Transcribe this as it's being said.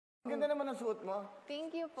Ganda naman ang suot mo.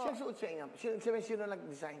 Thank you po. Sino suot sa inyo? Sino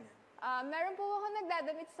nag-design? Meron po ako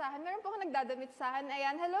nagdadamit sa akin.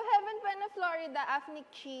 Ayan, Hello Heaven pa na Florida, Ethnic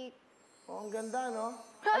Chic. Oh, ang ganda, no?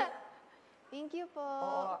 Thank you po.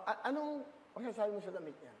 Anong masasabi mo sa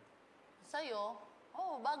damit niya? Sa'yo?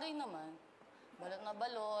 Bagay naman. Balot na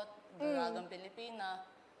balot, dalagang Pilipina.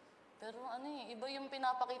 Pero iba yung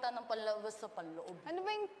pinapakita ng panlabas sa panloob. Ano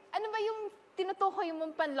ba yung tinutukoy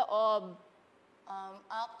mong panloob?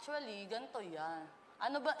 Actually, ganito yan.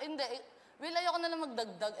 Hindi. Will, ayoko na lang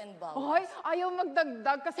magdagdag and bawas. Hoy, ayaw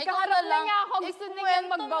magdagdag kasi kaharap na niya ako. Gusto niya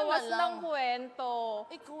magbawas ng kwento.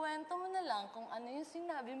 Ikuwento mo na lang kung ano yung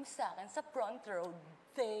sinabi mo sa akin sa front row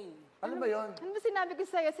day. Ano ba yun? Ano ba sinabi ko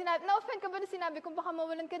sa'yo? Na-offend ka ba na sinabi kung baka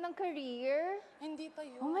mawalan ka ng career? Hindi pa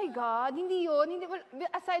yun. Oh my God, hindi yun.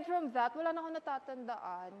 Aside from that, wala na akong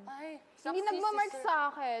natatandaan. Hindi nagmamark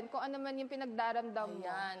sa akin kung ano man yung pinagdaramdam mo.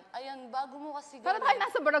 Ayan, bago mo kasi... Para tayo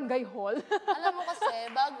nasa barangay hall. Alam mo kasi,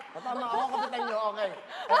 bago... Tama ako, kapitan nyo, okay.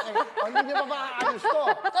 Hindi nyo pa maaayos to.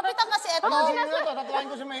 Kapitan kasi ito. Ayusin nyo na to, tatuwain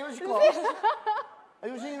ko sa mahirus ko.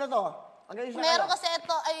 Ayusin nyo na to. Meron kasi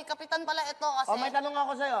ito, kapitan pala ito kasi... may tanong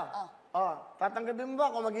ako sa'yo. Tatanggapin mo ba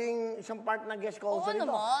kung maging isang part na guest ko sa nito?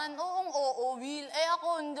 Oo naman, Will.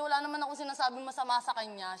 Ako, wala naman ako sinasabing masama sa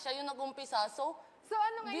kanya. Siya yung nag-umpisa, so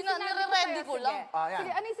ano nga yung sinabi ko sa'yo? ko lang.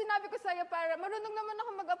 Sige, ano yung sinabi ko sa'yo para marunong naman ako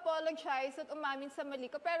mag-apologize at umamin sa mali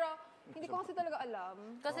ko, pero hindi ko kasi talaga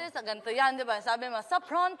alam. Kasi sa ganito yan, di ba? Sabi mo, sa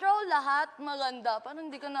front row lahat maganda. Parang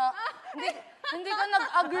hindi ka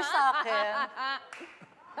nag-agree sa akin.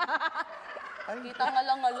 Kita nga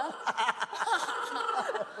lang.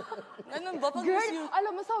 Ganun ba? Girl,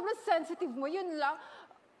 alam mo, sobrang sensitive mo. Yun lang.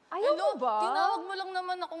 Ayaw mo ba? Tinawag mo lang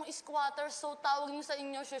naman akong squatter, so tawag niyo sa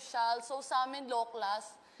inyo social, so sa amin low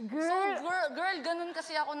class. Girl. So, girl, ganun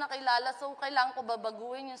kasi ako nakilala, so kailangan ko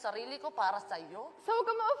babaguhin yung sarili ko para sa'yo. So, huwag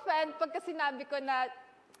ka ma-offend pagka sinabi ko na,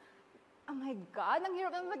 oh my God, ang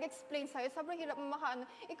hirap naman mag-explain sa'yo. Sobrang hirap mo makaano.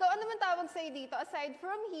 Ikaw, ano man tawag sa'yo dito? Aside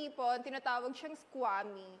from hipon, tinatawag siyang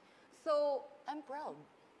squammy. So, I'm proud.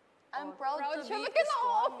 I'm proud to be siya. Ba't ka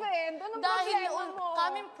na-offend? Anong problema mo?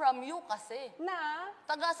 Coming from you kasi. Na?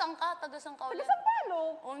 Tagasang ka ulit.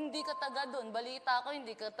 Taga-Sampalo. O hindi ka taga doon. Balita ko,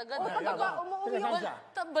 hindi ka taga doon.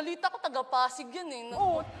 Balita ko, taga-Pasig yan eh.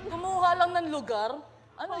 Kumuha lang ng lugar.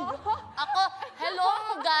 Ano yun? Ako,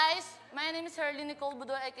 hello guys. My name is Herly Nicole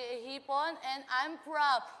Budoy, aka Hipon, and I'm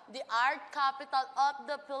proud. The art capital of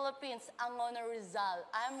the Philippines, Angono Rizal.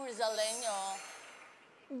 I'm Rizaleño.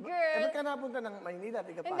 Girl. Ba't ka napunta ng Maynila?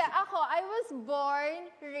 Hindi, ako, I was born,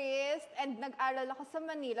 raised, and nag-aral ako sa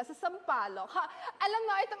Manila, sa Sampaloc. Alam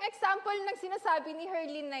mo, itong example ng sinasabi ni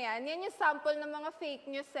Herlin na yan yung sample ng mga fake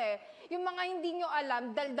news eh. Yung mga hindi nyo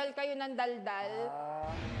alam, daldal kayo ng daldal.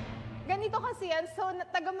 Ganito kasi yan, so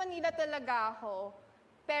taga Manila talaga ako.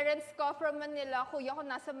 Parents ko from Manila, kuya ko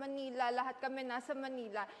nasa Manila, lahat kami nasa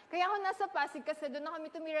Manila. Kaya ako nasa Pasig kasi doon na kami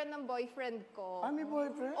tumira ng boyfriend ko. May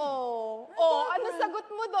boyfriend? Ano sagot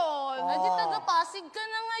mo doon? Hindi taga-Pasig ka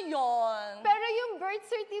na ngayon. Pero yung birth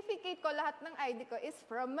certificate ko, lahat ng ID ko is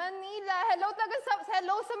from Manila. Hello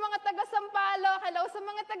sa mga taga-Sampaloc. Hello sa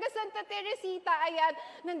mga taga-Santa Teresita. Ayan,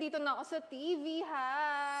 nandito na ako sa TV.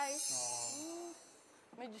 Hi!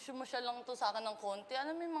 Medyo sumasya lang to sa akin ng konti.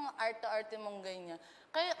 Alam mo yung mga arte-arte mong ganyan.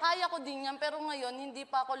 Kaya ko din yan, pero ngayon, hindi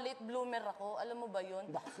pa ako late bloomer ako. Alam mo ba yun?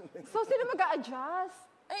 So, sino mag-a-adjust?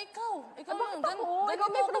 Ikaw. Ikaw Ikaw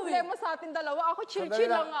may problema sa atin dalawa. Ako,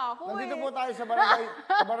 chill-chill lang ako Nandito po tayo sa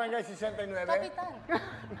barangay 69. Kapitan.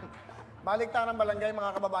 Balik tayo ng barangay,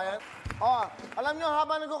 mga kababayan. Alam nyo,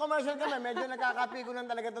 habang nag-commercial kami, medyo nakakapigunan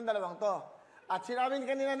talaga itong dalawang to. At sinabi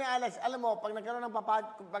kanina ni Alex, alam mo, pag nagkaroon ng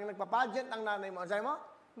nagpa-pageant ang nanay mo, sabi mo?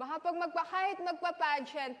 Baka kahit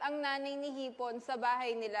magpa-pageant ang nanay ni Hipon sa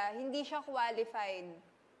bahay nila, hindi siya qualified.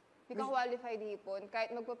 Hindi ka qualified, Hipon.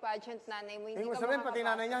 Kahit magpa-pageant nanay mo, hindi ka sabihin, pati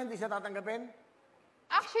nanay niya, hindi siya tatanggapin?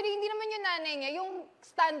 Actually, hindi naman yung nanay niya. Yung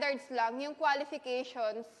standards lang, yung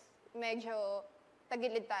qualifications, medyo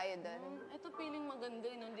tagilid tayo doon. Ito feeling maganda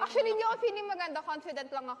yun. Actually, hindi ako feeling maganda. Confident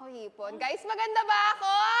lang ako, Hipon. Guys, maganda ba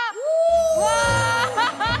ako?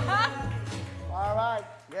 Alright,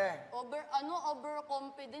 yeah.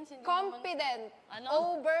 Overconfidence. Confident.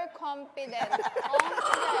 Overconfident.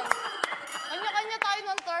 Confident. Kanya-kanya tayo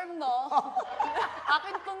ng term, no?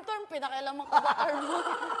 Akin tong term, pinakailaman ko ba term mo?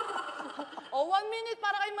 1 minute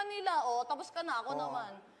para kay Manila. Tapos ka na, ako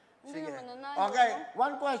naman. Sige. Okay,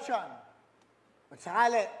 one question.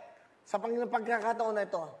 Magsakali, sa pagkakataon na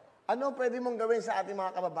ito, ano pwede mong gawin sa ating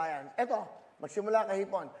mga kababayan? Ito, magsimula kay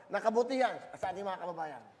Hipon. Nakabutihan sa ating mga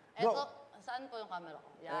kababayan. Go. Saan po yung camera ko?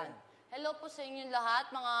 Yan. Hello po sa inyo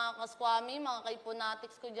lahat, mga kaskwami, mga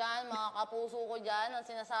kaiponatics ko dyan, mga kapuso ko dyan. Ang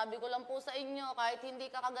sinasabi ko lang po sa inyo, kahit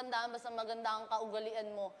hindi ka kagandahan, basta maganda ang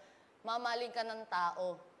kaugalian mo, mamaling ka ng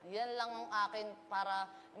tao. Yan lang ang akin para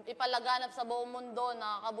ipalaganap sa buong mundo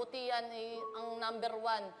na kabutihan ay ang number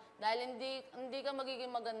 1. Dahil hindi ka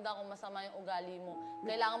magiging maganda kung masama yung ugali mo.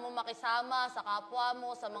 Kailangan mo makisama sa kapwa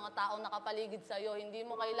mo, sa mga taong nakapaligid sa'yo. Hindi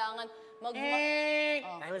mo kailangan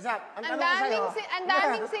Time is up. Ang Ang tanong ko sa'yo.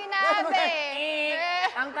 daming sinabi.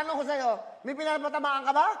 Ang tanong ko sa'yo, may pinapatamaan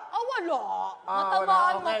ka ba? Oh, wala. Matamaan, wala.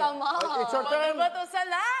 Okay. matamaan. It's your turn. Bato sa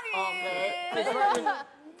langit. Okay.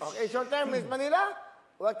 Okay, it's your turn, Miss Manila.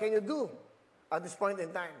 What can you do at this point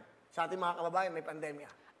in time? Sa ating mga kababayan, may pandemya.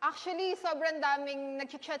 Actually, sobrang daming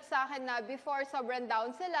nag-chat sa akin na before, sobrang down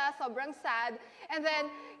sila, sobrang sad. And then,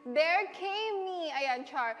 there came me. Ayan,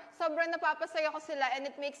 Char. Sobrang napapasaya ko sila and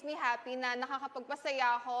it makes me happy na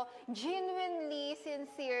nakakapagpasaya ako genuinely,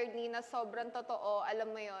 sincerely, na sobrang totoo. Alam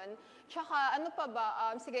mo yon. Tsaka, ano pa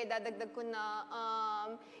ba? Sige, dadagdag ko na.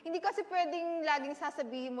 Hindi kasi pwedeng laging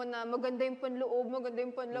sasabihin mo na maganda yung panloob, maganda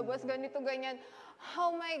yung panlabas, ganito, ganyan.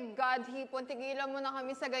 Oh my God, Hipon, tigilan mo na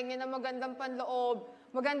kami sa ganyan na magandang panloob,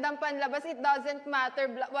 magandang panlabas. It doesn't matter,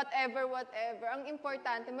 whatever. Ang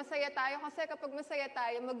importante, masaya tayo kasi kapag masaya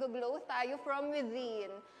tayo, mag-glow tayo from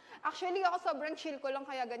within. Actually, ako sobrang chill ko lang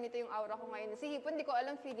kaya ganito yung aura ko ngayon. Si Hipon, di ko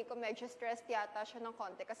alam, feeling ko medyo stressed yata siya ng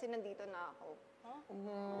konti kasi nandito na ako.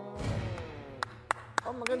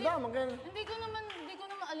 Oh, maganda. Hindi ko naman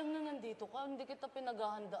alam na nandito ka. Hindi kita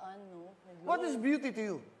pinaghahandaan, no? What is beauty to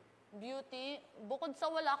you? Beauty? Bukod sa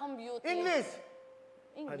wala akong beauty. English!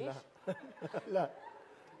 English? Hala.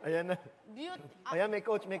 Ayan na. Beauty? Ayan, may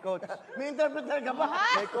coach. May interpreter ka ba?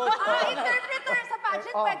 May coach. Interpreter sa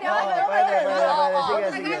pageant, pwede oo, ako. Pwede.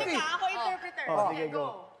 Sige, sige. Tagalog ka, ako interpreter. Oh, sige, Okay, go.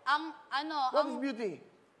 What is beauty?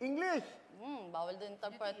 English! Bawal din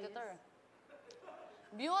interpreter.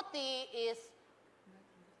 Beauty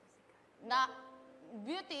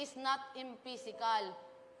is not in physical.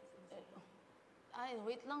 Ay,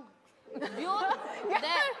 wait lang. Beauty,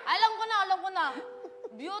 hindi. Alam ko na.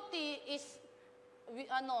 Beauty is,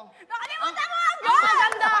 Nakalimutan mo ang ang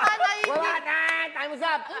kagandahan ay, Wala na! Time is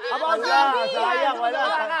up! Wala.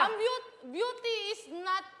 ang beauty is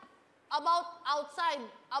not about outside,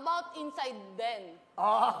 about inside then.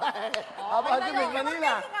 Okay. How about you, Miss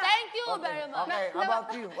Manila? Thank you very much. Okay, how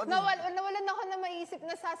about you? What is Nawalan ako na maisip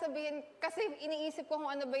na sasabihin kasi iniisip ko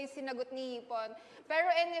kung ano ba yung sinagot ni Hipon. Pero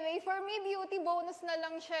anyway, for me, beauty bonus na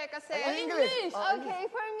lang siya kasi... Ay, English! Okay,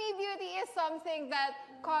 for me, beauty is something that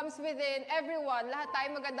comes within everyone. Lahat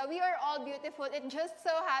tayo maganda. We are all beautiful. It just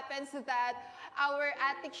so happens that our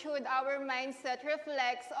attitude, our mindset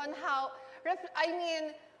reflects on how...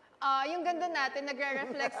 yung ganda natin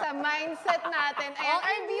nagre-reflect sa mindset natin. Ayan,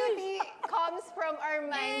 our beauty comes from our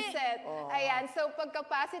mindset. Ayan, so pagka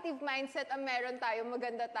positive mindset ang meron tayo,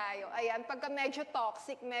 maganda tayo. Ayan, pagka medyo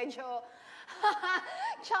toxic, medyo...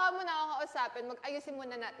 Tsaka mo na ako kausapin, mag-ayusin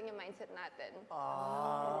muna natin yung mindset natin.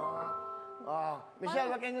 Michelle,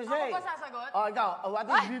 what can you say? Ako ba sasagot? Ikaw, what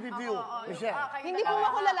is beauty to you? Michelle. Hindi po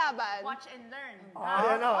ako lalaban. Watch and learn.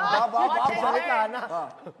 Ayan na. Watch and Balik ka learn. na.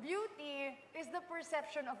 Beauty is the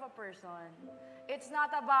perception of a person. It's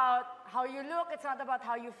not about how you look, it's not about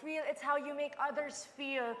how you feel, it's how you make others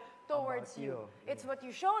feel towards About you. you. It's what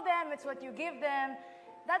you show them, it's what you give them.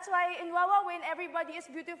 That's why in Wawa Win, everybody is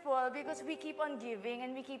beautiful because we keep on giving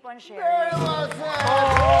and we keep on sharing. Very well said!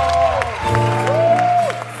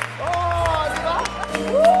 Di ba?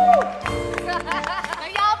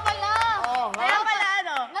 Kaya pala! Kaya pala,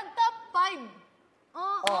 ano? Nag-top 5.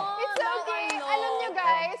 It's okay. Alam nyo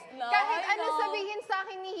guys, kahit ano sabihin sa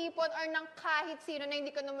akin ni Hipon or ng kahit sino na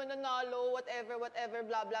hindi ka naman nanalo, whatever,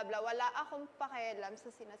 blah, blah, blah, wala akong pakialam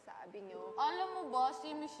sa sinasabi nyo. Alam mo ba,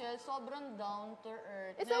 si Michelle sobrang down to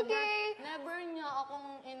earth. It's okay. Never niya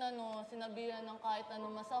akong sinabihan ng kahit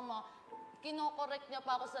ano masama. Kinokorek niya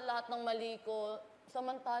pa ako sa lahat ng mali ko.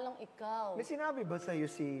 Samantalang ikaw. May sinabi ba sa'yo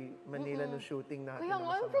si Manila nung shooting natin Kaya na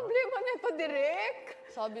nga, ang masama? problema nito, Direk.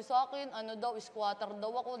 Sabi sa akin, squatter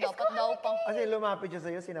daw ako. Dapat daw pang... Kasi lumapit siya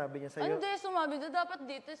sa'yo, sinabi niya sa'yo. Hindi, sumabi daw. Dapat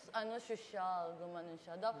dito, social. Gumanon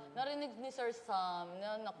siya. Narinig ni Sir Sam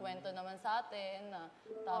na nakwento naman sa atin na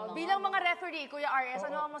tama Bilang mga referee, Kuya RS,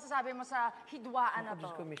 ano ang masasabi mo sa hidwaan na to?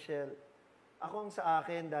 Diyos ko, Michelle. Ako ang sa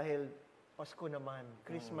akin dahil Pasko naman,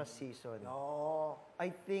 Christmas season. I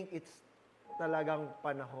think it's talagang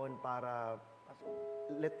panahon para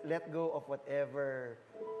let go of whatever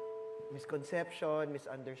misconception,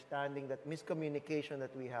 misunderstanding, that miscommunication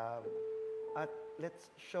that we have. At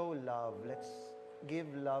let's show love. Let's give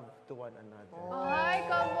love to one another. Ay,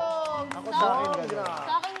 kabog. Ako sa akin, gano'n.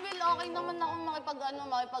 Sa akin, Will, okay naman ako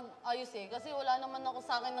makipag-ayos eh. Kasi wala naman ako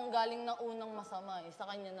sa akin nang galing ng unang masama eh. Sa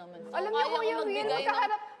kanya naman. So, Alam niyo, kaya ko Kuya Will, magbigay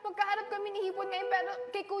ng... magkaharap kami ni Hipon ngayon, pero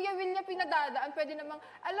kay Kuya Will niya pinadadaan. Pwede namang,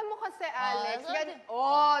 alam mo kasi, Alex,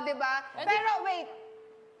 di ba? Pero wait,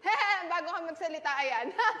 bago ka magsalita, ayan.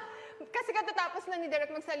 Kasi katatapos na ni Derek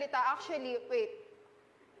magsalita, actually, wait.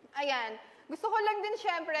 Ayan. Gusto ko lang din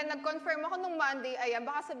syempre, nag-confirm ako nung Monday, ayan,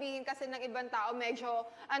 baka sabihin kasi ng ibang tao, medyo,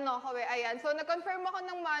 ayan. So, nag-confirm ako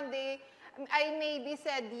nung Monday, I maybe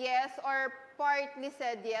said yes or partly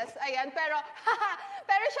said yes, ayan.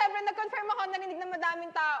 Pero syempre, nag-confirm ako, narinig ng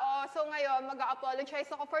madaming tao. So, ngayon,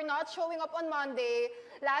 mag-apologize ako for not showing up on Monday,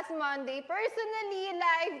 last Monday. Personally,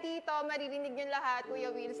 live dito, maririnig niyo lahat,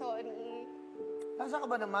 Kuya Will, sorry. Nasa ka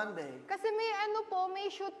ba ng Monday? Kasi may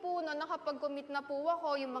shoot po na nakapag-commit na po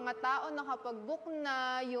ako, yung mga tao nakapag-book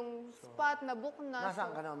na, yung spot na book na.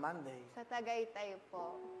 Nasaan ka ng Monday? Sa Tagaytay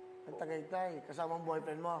po. Ang Tagaytay, kasama ang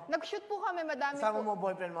boyfriend mo. Nag-shoot po kami, madami Kasama po. mo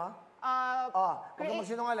boyfriend mo? Huwag ka Crea-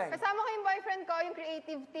 magsinungaling. Kasama ko yung boyfriend ko, yung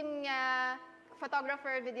creative team niya,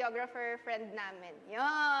 photographer, videographer, friend namin.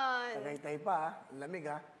 Yun. Tagaytay pa, ha? Lamig,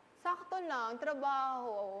 ha? Sakto lang,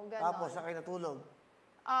 trabaho, gano'n. Tapos, saan kayo natulog?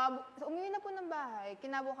 Umuwi na po ng bahay,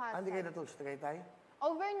 kinabukasan. Hindi kayo natulog sa Tagaytay?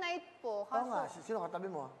 Overnight po. Oo nga, Kaso, sino katabi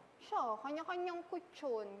mo? siya, kanya-kanyang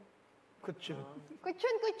kutsyon. Kutsyon.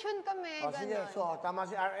 Kutsyon kami, Sige, gano'n. so, tama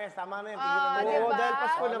si RS, tama na yun. Ah, Tigilan mo. diba? Oo, dahil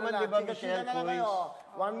Pasko Ano naman, lang, di ba, chika-chika Michelle, na lang kayo.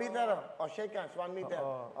 Quiz? 1 meter. Shake hands, 1 meter.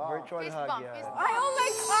 Virtual Fist hug bump, yan. fist bump. Ay, oh my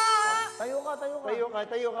God! Tayo ka.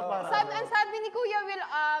 Tayo ka para. Ang sabi ni Kuya Will,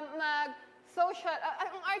 social,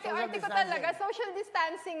 ang arte-arte ko distancing. talaga, social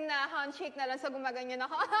distancing na handshake na lang sa gumaganyan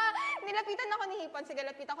ako. Nilapitan ako ni Hipon, sige,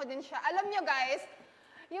 lapitan ko din siya. Alam nyo guys,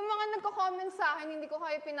 yung mga nagko-comment sa akin, hindi ko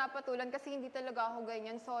kayo pinapatulan kasi hindi talaga ako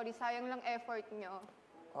ganyan. Sorry, sayang lang effort nyo.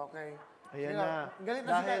 Okay. Ayan Sino? na. Galit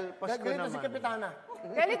Dahil si, Pasko galit na si naman. Kapitana.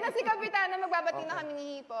 Galit na si Kapitana, magbabati na kami ni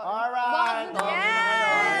Hipon. Alright.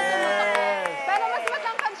 Pero mas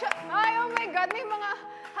matangkad siya. Ay, oh my God, may mga...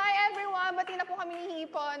 Hi everyone, bati na po kami ni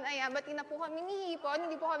Hipon. Ayan, bati na po kami ni Hipon.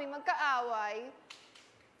 Hindi po kami magkaaway.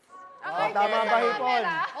 tama ba, Hipon?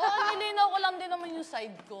 Oo, nilinaw ko lang din naman yung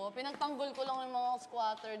side ko. Pinagtanggol ko lang yung mga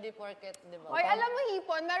squatter, di porket, di ba? Oy, alam mo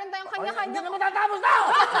Hipon, meron tayong Hindi kanya-kanya. na matatapos na!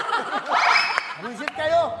 Visit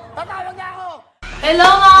kayo! Tatawag na ako! Hello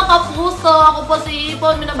mga kapuso! Ako po si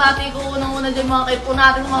Hipon. Minabati ko unang-una dyan mga kaipo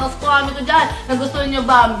natin, mga kaskwami ko dyan. Nagustuhan nyo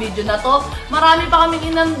ba ang video na to? Marami pa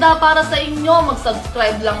kaming inanda para sa inyo.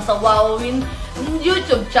 Mag-subscribe lang sa Wowin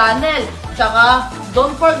YouTube channel. Tsaka,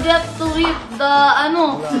 don't forget to hit the,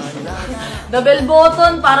 the bell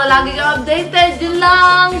button para lagi kang updated. Yun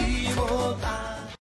lang!